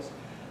decisions,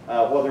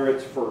 whether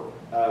it's for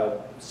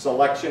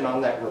selection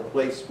on that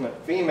replacement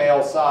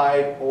female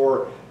side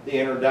or the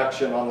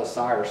introduction on the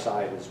sire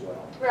side as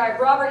well. Right,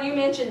 Robert, you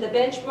mentioned the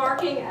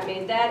benchmarking. I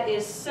mean, that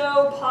is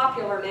so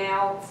popular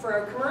now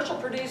for commercial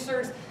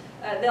producers.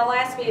 They'll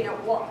ask me,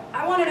 well,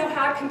 I want to know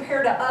how I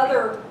compare to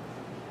other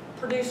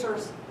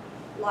producers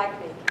like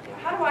me.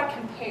 How do I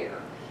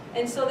compare?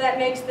 And so that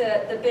makes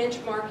the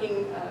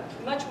benchmarking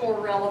much more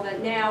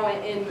relevant now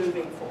and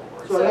moving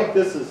forward. So I think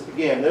this is,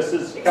 again, this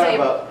is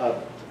kind of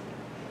a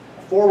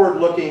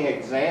forward-looking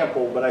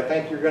example, but I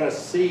think you're going to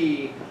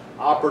see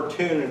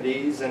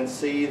opportunities and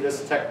see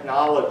this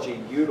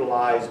technology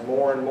utilized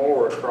more and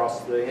more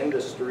across the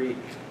industry,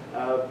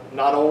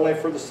 not only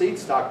for the seed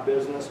stock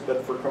business,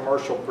 but for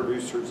commercial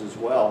producers as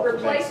well.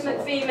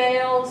 Replacement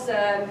females,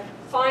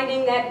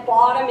 finding that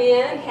bottom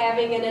end,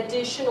 having an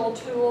additional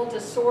tool to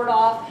sort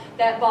off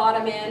that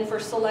bottom end for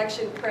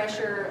selection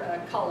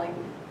pressure culling.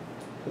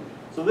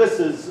 So this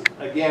is,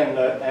 again,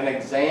 an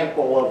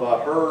example of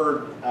a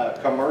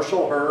herd,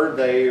 commercial herd.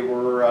 They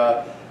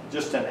were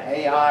just an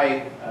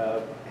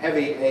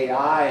heavy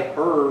AI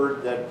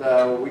herd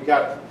that we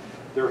got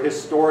their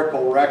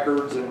historical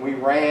records, and we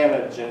ran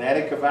a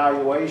genetic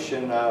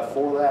evaluation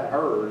for that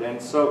herd. And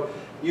so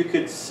you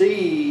could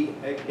see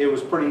it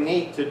was pretty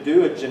neat to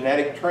do a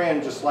genetic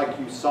trend, just like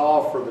you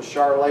saw for the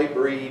Charolais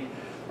breed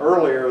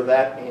earlier,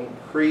 that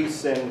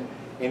increase in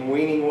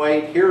weaning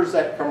weight. Here's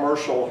that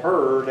commercial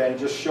herd, and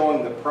just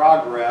showing the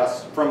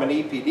progress from an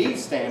EPD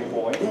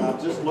standpoint,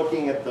 not just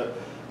looking at the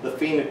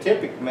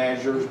phenotypic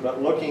measures,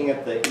 but looking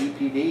at the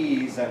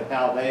EPDs and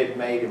how they've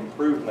made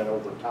improvement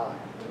over time.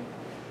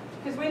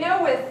 Because we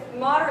know with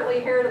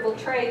moderately heritable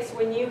traits,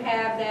 when you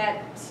have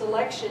that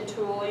selection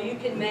tool, you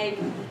can make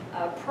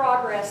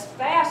progress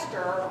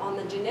faster on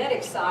the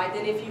genetic side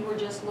than if you were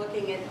just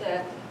looking at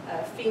the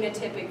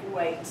phenotypic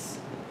weights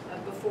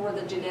before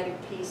the genetic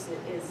piece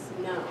is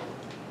known.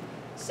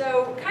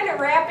 So kind of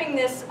wrapping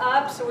this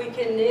up so we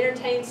can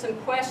entertain some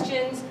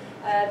questions.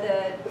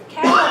 The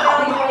cattle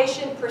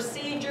evaluation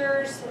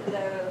procedures,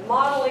 the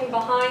modeling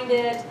behind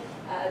it,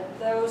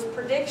 those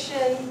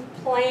prediction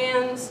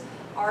plans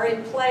are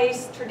in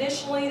place.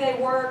 Traditionally they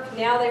work,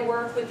 now they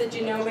work with the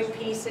genomic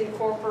piece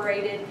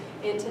incorporated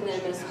into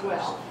them as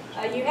well.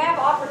 You have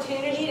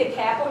opportunity to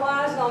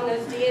capitalize on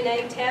those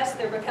DNA tests.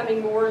 They're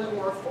becoming more and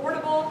more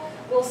affordable.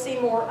 We'll see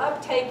more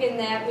uptake in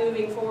that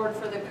moving forward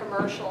for the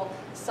commercial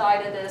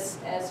side of this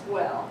as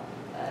well.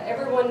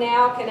 Everyone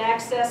now can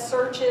access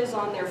searches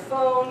on their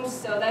phones,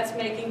 so that's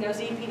making those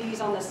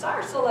EPDs on the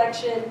sire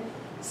selection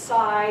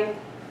side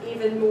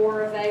even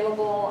more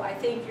available. I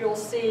think you'll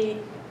see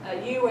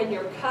you and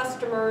your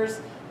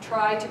customers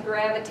try to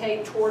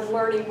gravitate toward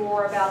learning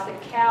more about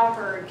the cow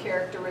herd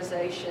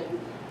characterization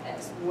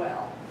as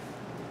well.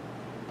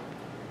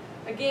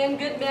 Again,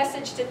 good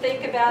message to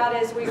think about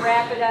as we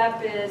wrap it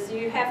up is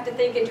you have to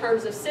think in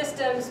terms of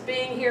systems.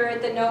 Being here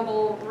at the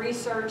Noble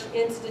Research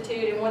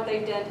Institute and what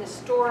they've done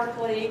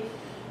historically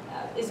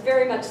is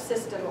very much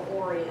system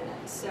oriented.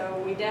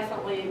 So we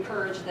definitely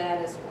encourage that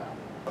as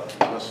well.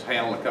 Let's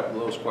handle a couple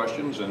of those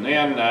questions, and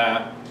then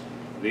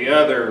the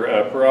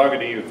other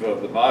prerogative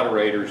of the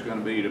moderator is going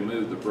to be to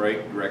move the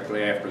break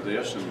directly after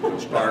this, and we'll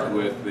start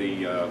with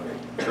the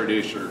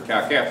producer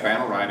cow-calf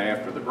panel right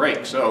after the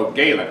break. So,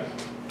 Galen.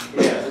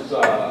 Yes,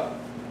 so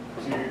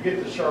you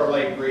get the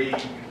Charolais breed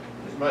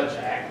as much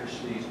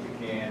accuracy as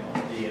we can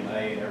on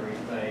DNA and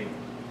everything.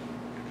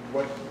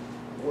 What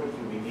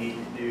do we need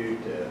to do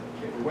to,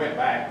 if we went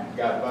back and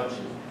got a bunch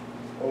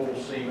of old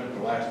semen for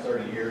the last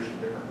 30 years from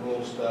different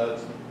bull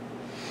studs,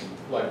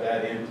 plug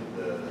that into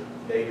the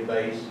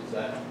database? Is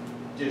that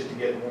just to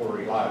get more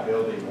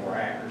reliability, more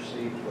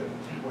accuracy?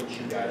 What's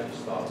your guys'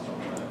 thoughts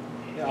on that?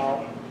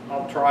 Yeah,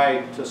 I'll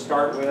try to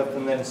start with,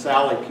 and then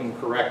Sally can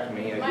correct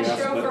me, I My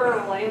guess.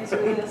 chauffeur will answer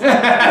this.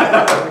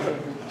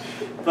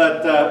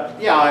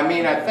 But yeah, I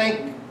mean, I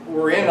think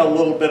we're in a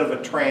little bit of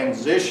a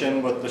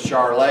transition with the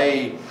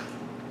Charolais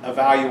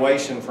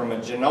evaluation from a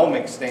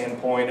genomic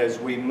standpoint as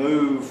we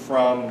move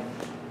from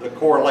the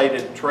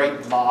correlated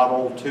trait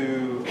model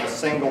to a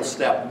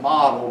single-step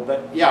model.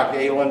 But yeah,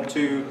 Galen,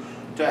 to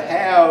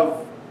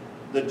have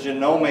the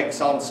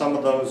genomics on some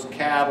of those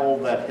cattle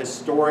that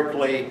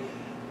historically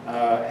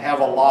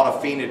have a lot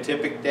of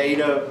phenotypic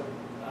data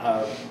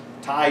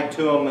tied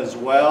to them as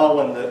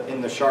well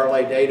in the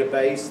Charolais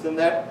database, then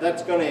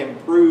that's going to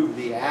improve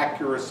the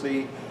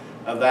accuracy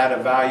of that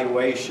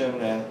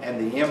evaluation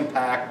and the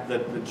impact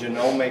that the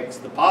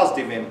genomics, the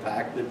positive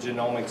impact that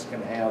genomics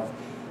can have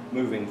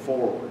moving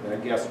forward, I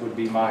guess would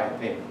be my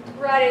opinion.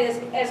 Right,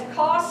 and as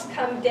costs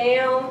come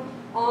down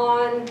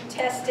on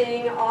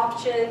testing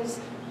options,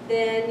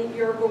 then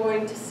you're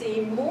going to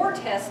see more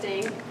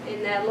testing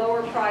in that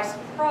lower priced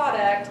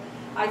product.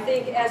 I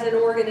think as an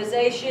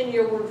organization,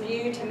 you'll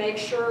review to make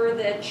sure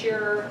that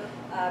your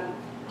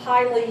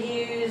highly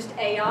used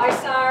AI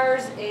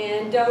sires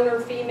and donor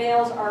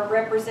females are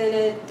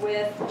represented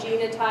with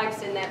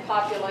genotypes in that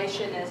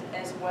population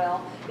as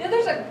well. You know,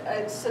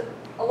 there's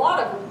a lot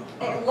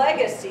of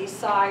legacy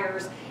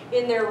sires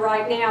in there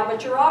right now,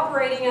 but you're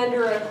operating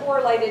under a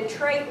correlated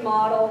trait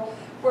model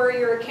where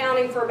you're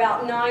accounting for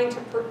about 9 to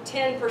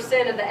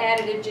 10% of the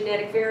additive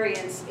genetic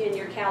variance in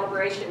your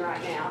calibration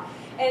right now.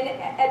 And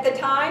at the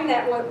time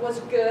that was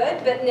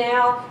good, but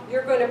now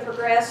you're going to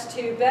progress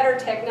to better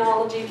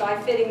technology by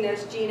fitting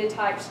those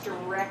genotypes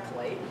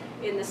directly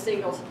in the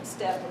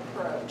single-step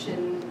approach.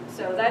 And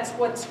so that's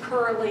what's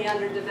currently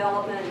under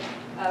development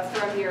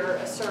from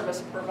your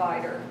service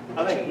provider.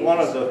 I think one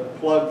of the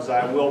plugs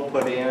I will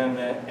put in,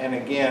 and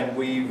again,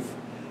 we've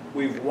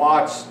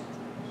watched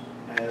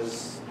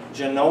as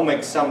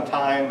genomics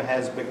sometime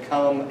has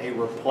become a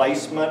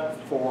replacement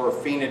for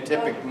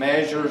phenotypic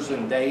measures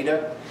and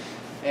data.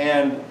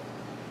 And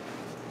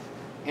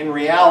in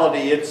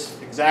reality, it's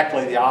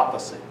exactly the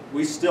opposite.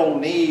 We still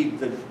need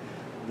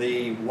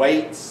the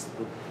weights,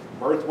 the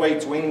birth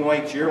weights, weaning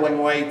weights, yearling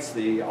weights,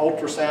 the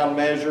ultrasound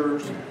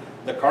measures,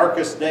 the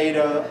carcass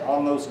data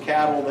on those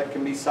cattle that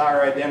can be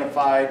sire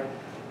identified.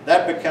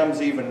 That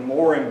becomes even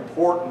more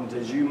important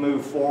as you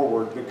move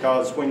forward,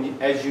 because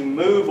as you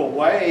move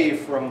away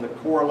from the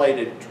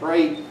correlated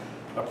trait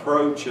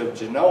approach of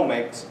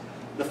genomics,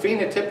 the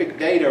phenotypic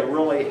data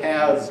really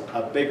has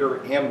a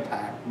bigger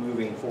impact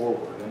moving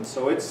forward. And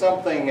so it's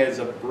something as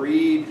a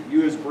breed,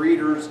 you as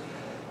breeders,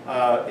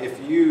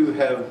 if you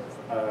have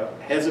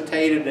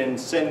hesitated in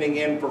sending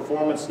in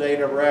performance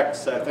data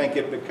recs, I think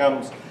it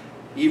becomes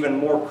even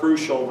more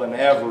crucial than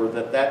ever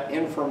that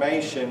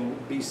information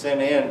be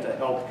sent in to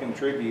help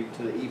contribute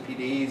to the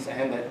EPDs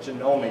and that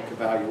genomic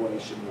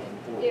evaluation moving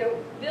forward. You know,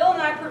 Bill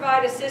and I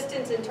provide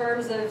assistance in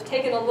terms of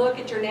taking a look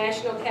at your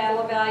national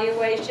cattle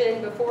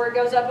evaluation before it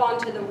goes up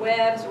onto the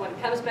webs. When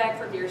it comes back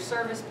from your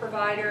service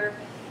provider,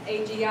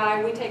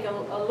 AGI, we take a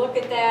look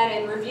at that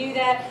and review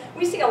that.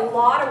 We see a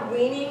lot of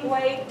weaning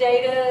weight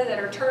data that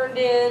are turned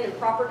in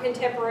proper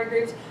contemporary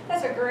groups.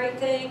 That's a great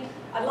thing.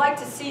 I'd like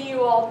to see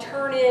you all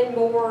turn in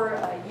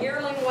more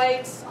yearling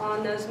weights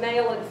on those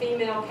male and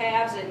female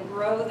calves and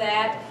grow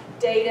that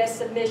data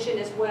submission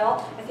as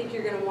well. I think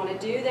you're going to want to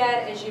do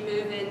that as you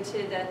move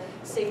into the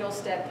single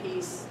step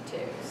piece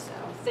too. So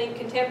think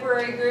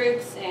contemporary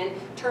groups and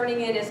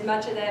turning in as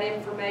much of that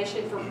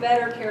information for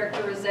better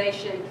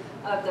characterization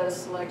of those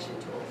selection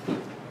tools.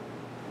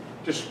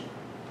 Just to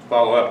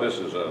follow up, this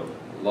is a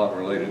lot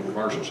related to the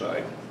commercial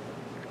side.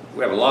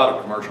 We have a lot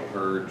of commercial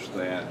herds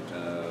that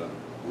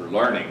we're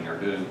learning are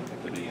doing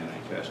the DNA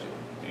testing.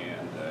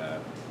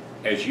 And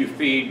as you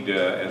feed,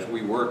 as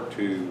we work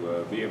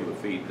to be able to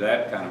feed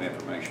that kind of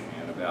information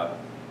in about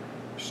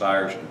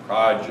sires and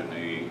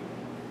progeny,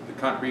 the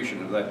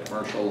contribution of that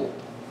commercial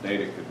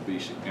data could be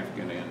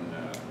significant in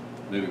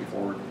moving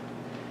forward.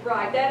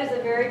 Right, that is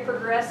a very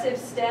progressive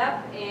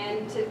step,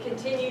 and to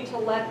continue to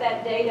let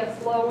that data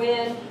flow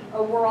in,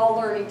 we're all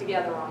learning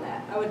together on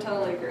that. I would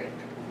totally agree.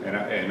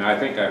 And I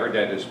think I heard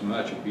that as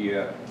much of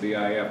BIF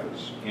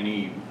as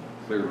any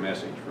clear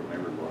message from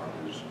everyone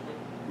is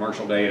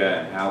commercial data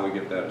and how we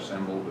get that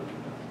assembled, and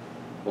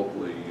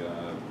hopefully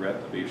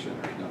Brett, the Beef Center,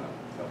 is going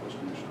to help us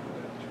do some of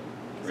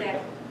that.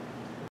 Exactly.